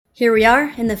Here we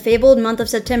are in the fabled month of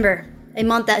September, a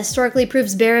month that historically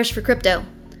proves bearish for crypto.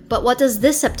 But what does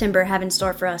this September have in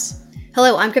store for us?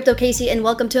 Hello, I'm Crypto Casey, and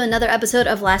welcome to another episode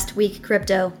of Last Week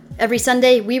Crypto. Every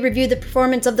Sunday, we review the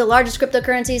performance of the largest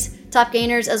cryptocurrencies, top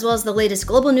gainers, as well as the latest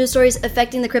global news stories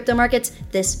affecting the crypto markets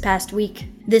this past week.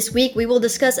 This week, we will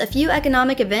discuss a few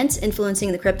economic events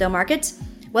influencing the crypto markets,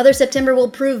 whether September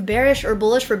will prove bearish or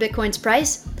bullish for Bitcoin's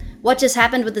price, what just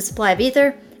happened with the supply of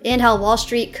Ether, and how Wall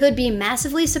Street could be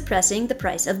massively suppressing the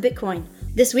price of Bitcoin.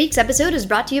 This week's episode is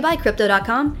brought to you by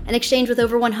Crypto.com, an exchange with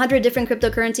over 100 different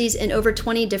cryptocurrencies and over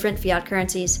 20 different fiat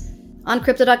currencies. On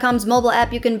Crypto.com's mobile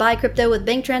app, you can buy crypto with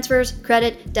bank transfers,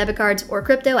 credit, debit cards, or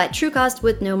crypto at true cost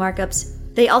with no markups.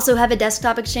 They also have a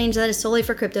desktop exchange that is solely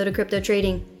for crypto-to-crypto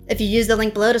trading. If you use the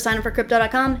link below to sign up for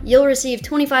Crypto.com, you'll receive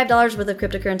 $25 worth of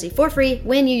cryptocurrency for free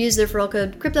when you use the referral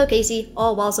code CryptoCasey,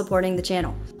 all while supporting the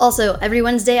channel. Also, every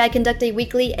Wednesday I conduct a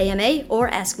weekly AMA or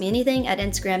Ask Me Anything at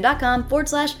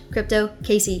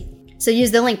Instagram.com/CryptoCasey. So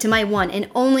use the link to my one and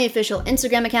only official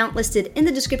Instagram account listed in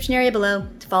the description area below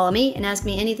to follow me and ask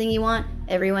me anything you want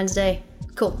every Wednesday.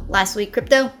 Cool. Last week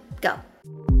crypto, go.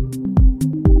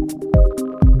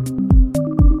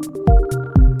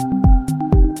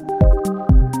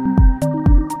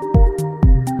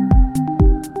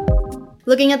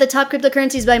 Looking at the top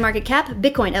cryptocurrencies by market cap,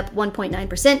 Bitcoin up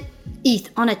 1.9%, ETH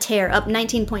on a tear up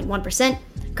 19.1%,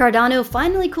 Cardano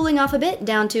finally cooling off a bit,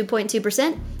 down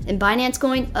 2.2%, and Binance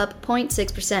Coin up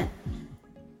 0.6%.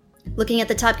 Looking at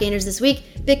the top gainers this week,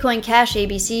 Bitcoin Cash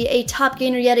ABC, a top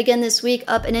gainer yet again this week,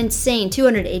 up an insane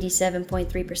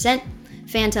 287.3%,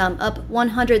 Phantom up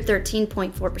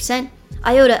 113.4%,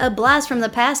 IOTA, a blast from the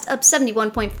past, up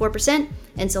 71.4%,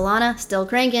 and Solana still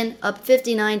cranking, up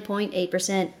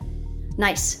 59.8%.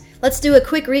 Nice. Let's do a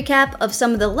quick recap of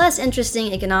some of the less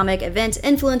interesting economic events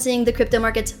influencing the crypto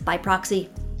markets by proxy.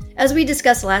 As we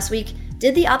discussed last week,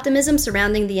 did the optimism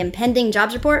surrounding the impending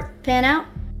jobs report pan out?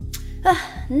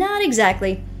 Not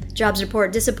exactly. Jobs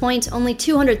report disappoints, only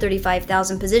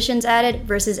 235,000 positions added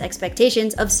versus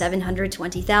expectations of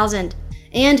 720,000.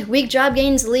 And weak job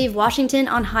gains leave Washington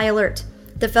on high alert.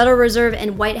 The Federal Reserve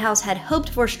and White House had hoped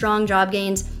for strong job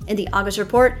gains, and the August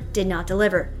report did not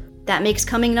deliver. That makes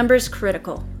coming numbers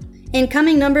critical. And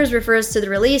coming numbers refers to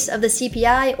the release of the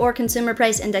CPI or Consumer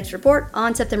Price Index report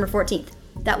on September 14th.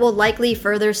 That will likely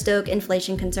further stoke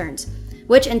inflation concerns,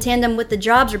 which in tandem with the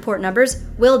jobs report numbers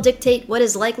will dictate what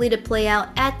is likely to play out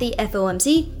at the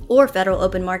FOMC or Federal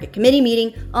Open Market Committee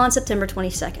meeting on September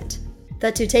 22nd.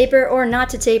 The to taper or not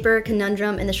to taper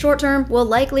conundrum in the short term will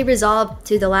likely resolve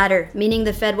to the latter, meaning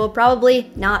the Fed will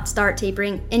probably not start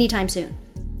tapering anytime soon.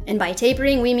 And by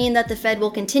tapering, we mean that the Fed will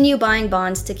continue buying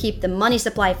bonds to keep the money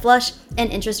supply flush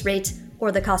and interest rates,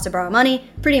 or the cost to borrow money,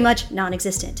 pretty much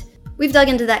non-existent. We've dug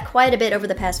into that quite a bit over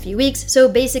the past few weeks, so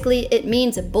basically it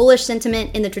means a bullish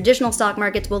sentiment in the traditional stock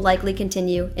markets will likely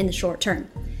continue in the short term.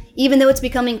 Even though it's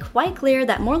becoming quite clear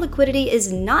that more liquidity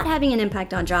is not having an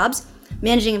impact on jobs,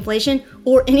 managing inflation,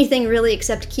 or anything really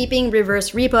except keeping reverse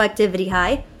repo activity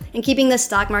high and keeping the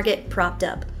stock market propped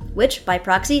up, which, by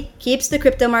proxy, keeps the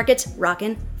crypto markets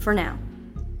rockin' for now.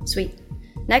 Sweet.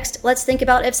 Next, let's think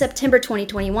about if September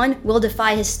 2021 will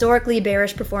defy historically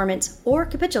bearish performance or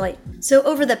capitulate. So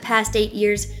over the past 8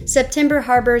 years, September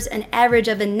harbors an average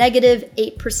of a negative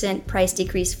 8% price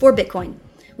decrease for Bitcoin,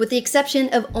 with the exception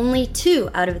of only 2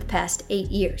 out of the past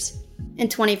 8 years. In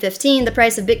 2015, the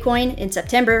price of Bitcoin in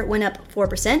September went up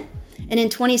 4%, and in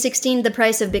 2016, the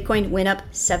price of Bitcoin went up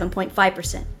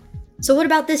 7.5%. So what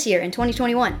about this year in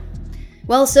 2021?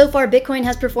 Well, so far Bitcoin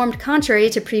has performed contrary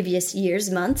to previous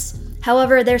years' months.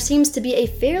 However, there seems to be a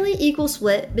fairly equal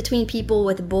split between people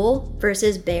with bull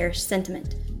versus bearish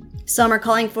sentiment. Some are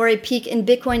calling for a peak in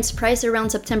Bitcoin's price around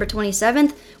September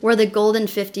 27th, where the golden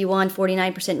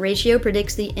 51-49% ratio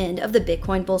predicts the end of the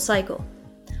Bitcoin bull cycle.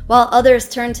 While others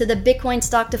turn to the Bitcoin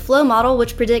stock-to-flow model,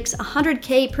 which predicts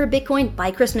 100K per Bitcoin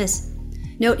by Christmas.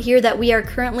 Note here that we are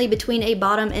currently between a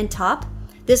bottom and top.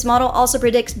 This model also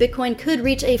predicts Bitcoin could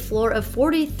reach a floor of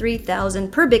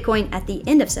 43,000 per Bitcoin at the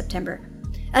end of September.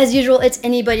 As usual, it's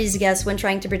anybody's guess when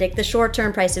trying to predict the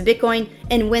short-term price of Bitcoin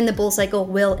and when the bull cycle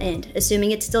will end,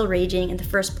 assuming it's still raging in the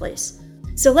first place.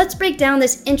 So let's break down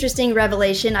this interesting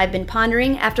revelation I've been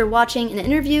pondering after watching an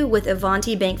interview with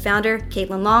Avanti Bank founder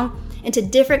Caitlin Long into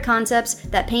different concepts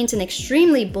that paints an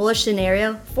extremely bullish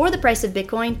scenario for the price of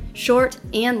Bitcoin, short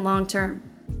and long term.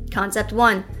 Concept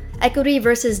 1. Equity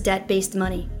versus debt-based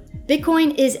money.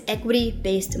 Bitcoin is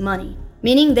equity-based money,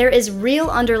 meaning there is real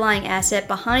underlying asset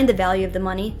behind the value of the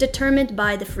money determined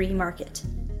by the free market.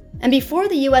 And before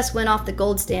the US went off the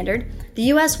gold standard, the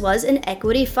US was an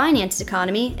equity-financed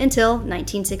economy until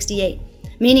 1968,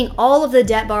 meaning all of the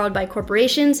debt borrowed by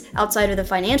corporations outside of the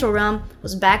financial realm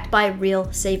was backed by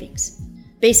real savings.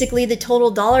 Basically, the total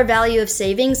dollar value of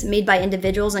savings made by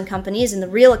individuals and companies in the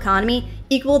real economy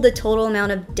equaled the total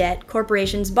amount of debt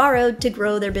corporations borrowed to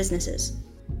grow their businesses.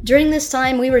 During this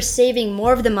time, we were saving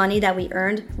more of the money that we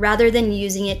earned rather than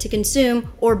using it to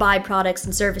consume or buy products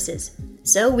and services.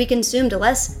 So we consumed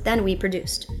less than we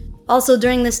produced. Also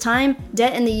during this time,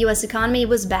 debt in the US economy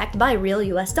was backed by real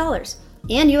US dollars,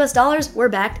 and US dollars were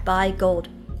backed by gold.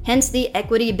 Hence the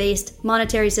equity-based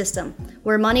monetary system,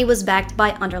 where money was backed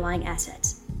by underlying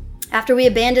assets. After we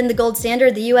abandoned the gold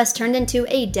standard, the US turned into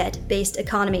a debt-based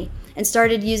economy and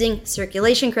started using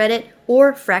circulation credit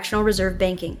or fractional reserve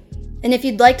banking. And if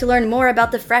you'd like to learn more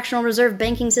about the fractional reserve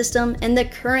banking system and the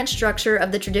current structure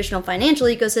of the traditional financial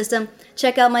ecosystem,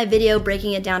 check out my video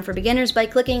breaking it down for beginners by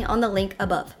clicking on the link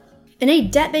above. In a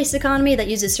debt-based economy that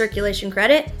uses circulation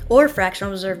credit or fractional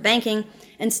reserve banking,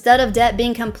 instead of debt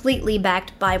being completely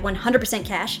backed by 100%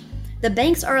 cash, the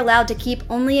banks are allowed to keep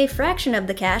only a fraction of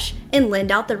the cash and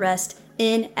lend out the rest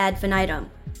in ad infinitum.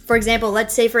 For example,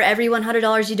 let's say for every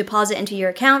 $100 you deposit into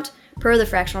your account, per the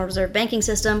fractional reserve banking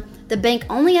system, the bank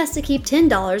only has to keep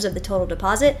 $10 of the total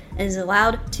deposit and is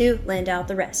allowed to lend out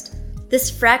the rest.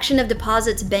 This fraction of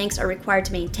deposits banks are required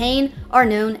to maintain are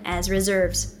known as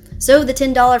reserves. So the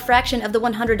 $10 fraction of the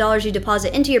 $100 you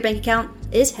deposit into your bank account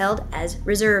is held as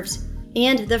reserves.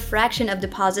 And the fraction of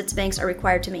deposits banks are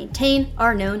required to maintain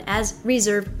are known as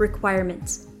reserve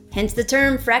requirements. Hence the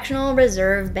term fractional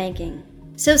reserve banking.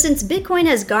 So since Bitcoin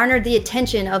has garnered the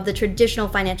attention of the traditional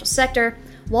financial sector,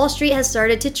 Wall Street has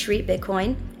started to treat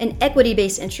Bitcoin, an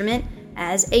equity-based instrument,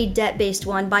 as a debt-based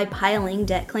one by piling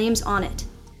debt claims on it.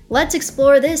 Let's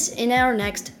explore this in our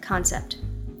next concept.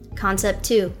 Concept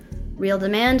 2, real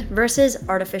demand versus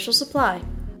artificial supply.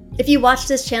 If you watch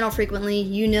this channel frequently,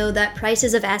 you know that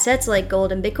prices of assets like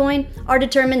gold and Bitcoin are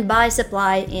determined by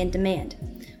supply and demand.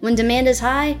 When demand is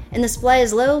high and the supply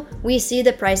is low, we see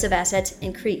the price of assets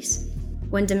increase.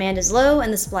 When demand is low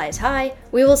and the supply is high,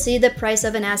 we will see the price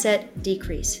of an asset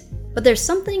decrease. But there's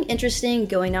something interesting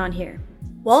going on here.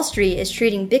 Wall Street is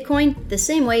treating Bitcoin the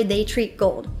same way they treat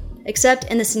gold, except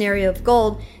in the scenario of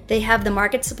gold, they have the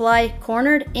market supply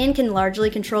cornered and can largely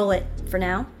control it for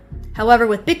now. However,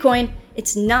 with Bitcoin,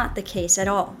 it's not the case at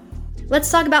all.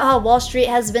 Let's talk about how Wall Street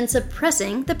has been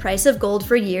suppressing the price of gold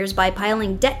for years by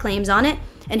piling debt claims on it,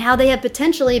 and how they have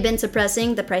potentially been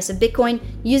suppressing the price of Bitcoin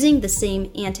using the same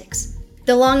antics.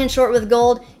 The long and short with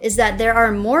gold is that there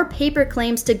are more paper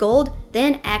claims to gold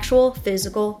than actual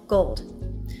physical gold.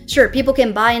 Sure, people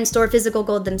can buy and store physical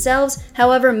gold themselves,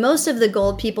 however, most of the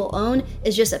gold people own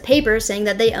is just a paper saying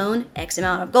that they own X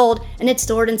amount of gold and it's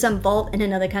stored in some vault in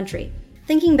another country.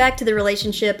 Thinking back to the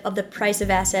relationship of the price of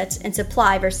assets and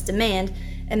supply versus demand,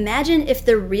 imagine if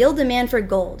the real demand for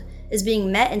gold is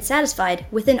being met and satisfied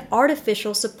with an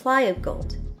artificial supply of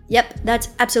gold. Yep, that's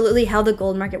absolutely how the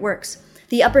gold market works.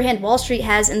 The upper hand Wall Street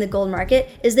has in the gold market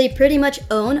is they pretty much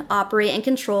own, operate, and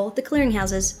control the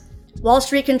clearinghouses. Wall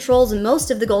Street controls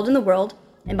most of the gold in the world,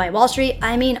 and by Wall Street,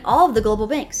 I mean all of the global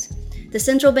banks. The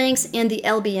central banks and the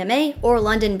LBMA, or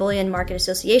London Bullion Market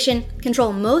Association,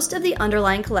 control most of the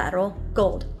underlying collateral,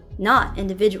 gold, not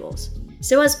individuals.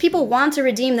 So as people want to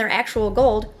redeem their actual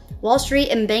gold, Wall Street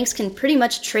and banks can pretty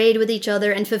much trade with each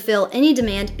other and fulfill any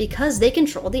demand because they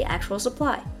control the actual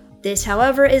supply. This,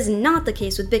 however, is not the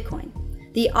case with Bitcoin.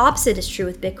 The opposite is true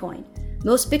with Bitcoin.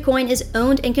 Most Bitcoin is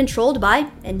owned and controlled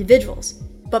by individuals.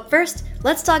 But first,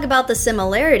 let's talk about the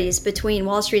similarities between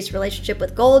Wall Street's relationship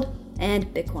with gold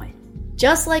and Bitcoin.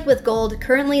 Just like with gold,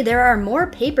 currently there are more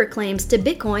paper claims to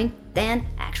Bitcoin than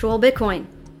actual Bitcoin.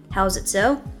 How is it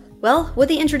so? Well, with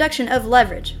the introduction of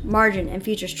leverage, margin, and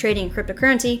futures trading in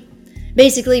cryptocurrency,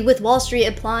 basically with Wall Street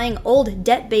applying old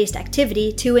debt-based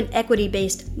activity to an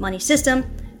equity-based money system,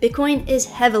 Bitcoin is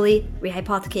heavily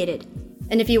rehypothecated.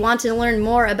 And if you want to learn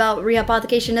more about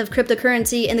rehypothecation of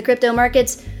cryptocurrency in the crypto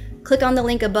markets, click on the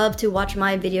link above to watch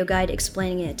my video guide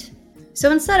explaining it.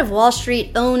 So instead of Wall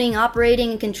Street owning,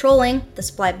 operating, and controlling the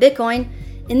supply of Bitcoin,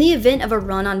 in the event of a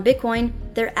run on Bitcoin,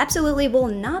 there absolutely will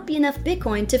not be enough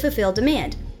Bitcoin to fulfill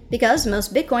demand, because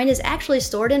most Bitcoin is actually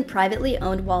stored in privately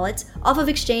owned wallets off of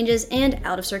exchanges and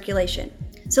out of circulation.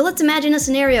 So let's imagine a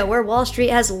scenario where Wall Street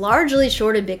has largely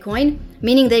shorted Bitcoin,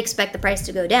 meaning they expect the price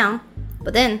to go down,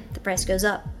 but then the price goes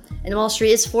up, and Wall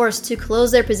Street is forced to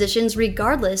close their positions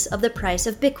regardless of the price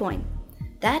of Bitcoin.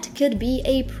 That could be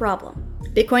a problem.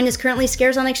 Bitcoin is currently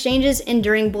scarce on exchanges, and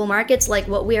during bull markets like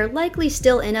what we are likely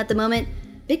still in at the moment,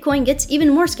 Bitcoin gets even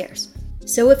more scarce.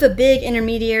 So if a big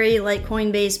intermediary like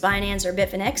Coinbase, Binance, or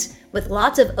Bitfinex, with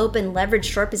lots of open leveraged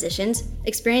short positions,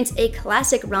 experience a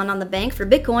classic run on the bank for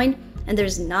Bitcoin, and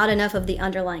there's not enough of the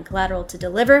underlying collateral to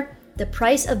deliver, the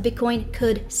price of Bitcoin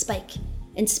could spike,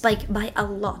 and spike by a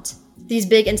lot. These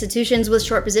big institutions with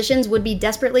short positions would be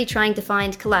desperately trying to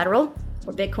find collateral,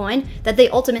 or Bitcoin, that they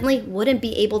ultimately wouldn't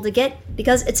be able to get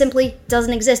because it simply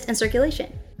doesn't exist in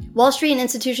circulation. Wall Street and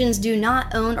institutions do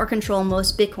not own or control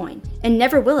most Bitcoin, and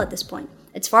never will at this point.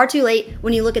 It's far too late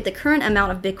when you look at the current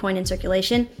amount of Bitcoin in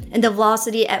circulation and the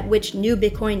velocity at which new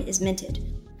Bitcoin is minted.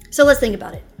 So let's think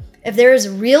about it. If there is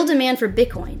real demand for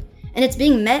Bitcoin, and it's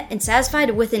being met and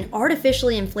satisfied with an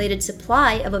artificially inflated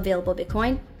supply of available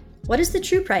Bitcoin, what is the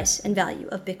true price and value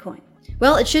of Bitcoin?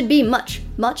 Well, it should be much,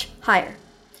 much higher.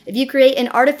 If you create an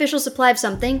artificial supply of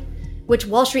something, which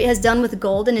Wall Street has done with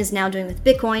gold and is now doing with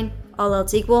Bitcoin, all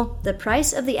else equal, the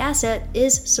price of the asset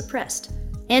is suppressed.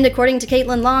 And according to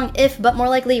Caitlin Long, if, but more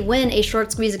likely when, a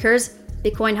short squeeze occurs,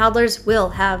 Bitcoin hodlers will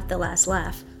have the last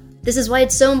laugh. This is why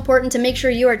it's so important to make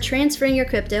sure you are transferring your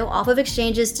crypto off of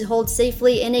exchanges to hold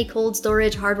safely in a cold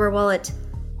storage hardware wallet.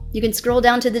 You can scroll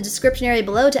down to the description area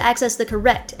below to access the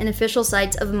correct and official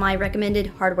sites of my recommended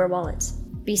hardware wallets.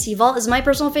 BC Vault is my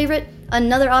personal favorite.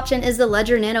 Another option is the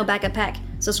Ledger Nano Backup Pack,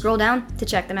 so scroll down to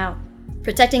check them out.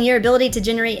 Protecting your ability to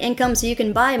generate income so you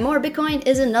can buy more Bitcoin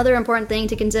is another important thing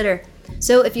to consider.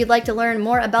 So if you'd like to learn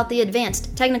more about the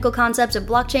advanced technical concepts of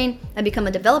blockchain and become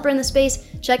a developer in the space,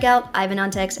 check out Ivan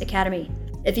on Tech's Academy.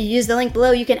 If you use the link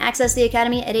below, you can access the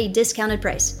Academy at a discounted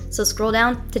price, so scroll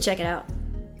down to check it out.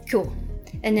 Cool.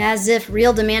 And as if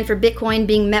real demand for Bitcoin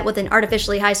being met with an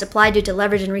artificially high supply due to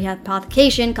leverage and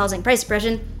rehypothecation causing price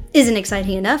suppression isn't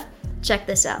exciting enough, check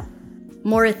this out.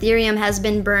 More Ethereum has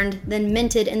been burned than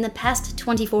minted in the past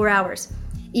 24 hours.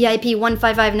 EIP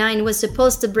 1559 was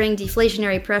supposed to bring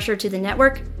deflationary pressure to the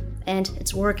network, and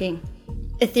it's working.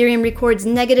 Ethereum records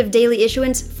negative daily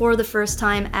issuance for the first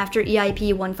time after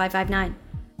EIP 1559.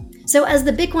 So as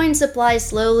the Bitcoin supply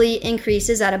slowly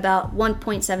increases at about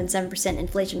 1.77%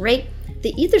 inflation rate,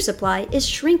 the Ether supply is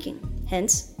shrinking,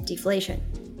 hence deflation.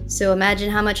 So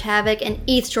imagine how much havoc an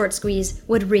ETH short squeeze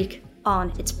would wreak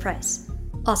on its price.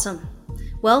 Awesome.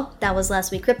 Well, that was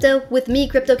Last Week Crypto with me,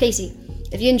 Crypto Casey.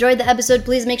 If you enjoyed the episode,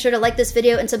 please make sure to like this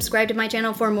video and subscribe to my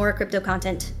channel for more crypto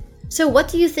content. So what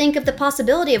do you think of the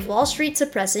possibility of Wall Street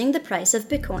suppressing the price of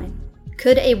Bitcoin?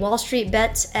 Could a Wall Street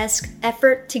Bets-esque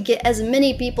effort to get as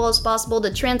many people as possible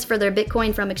to transfer their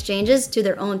Bitcoin from exchanges to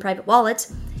their own private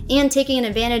wallets and taking an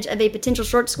advantage of a potential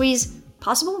short squeeze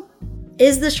possible?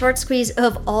 Is the short squeeze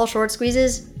of all short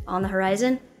squeezes on the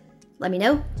horizon? Let me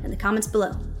know in the comments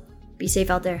below. Be safe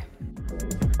out there.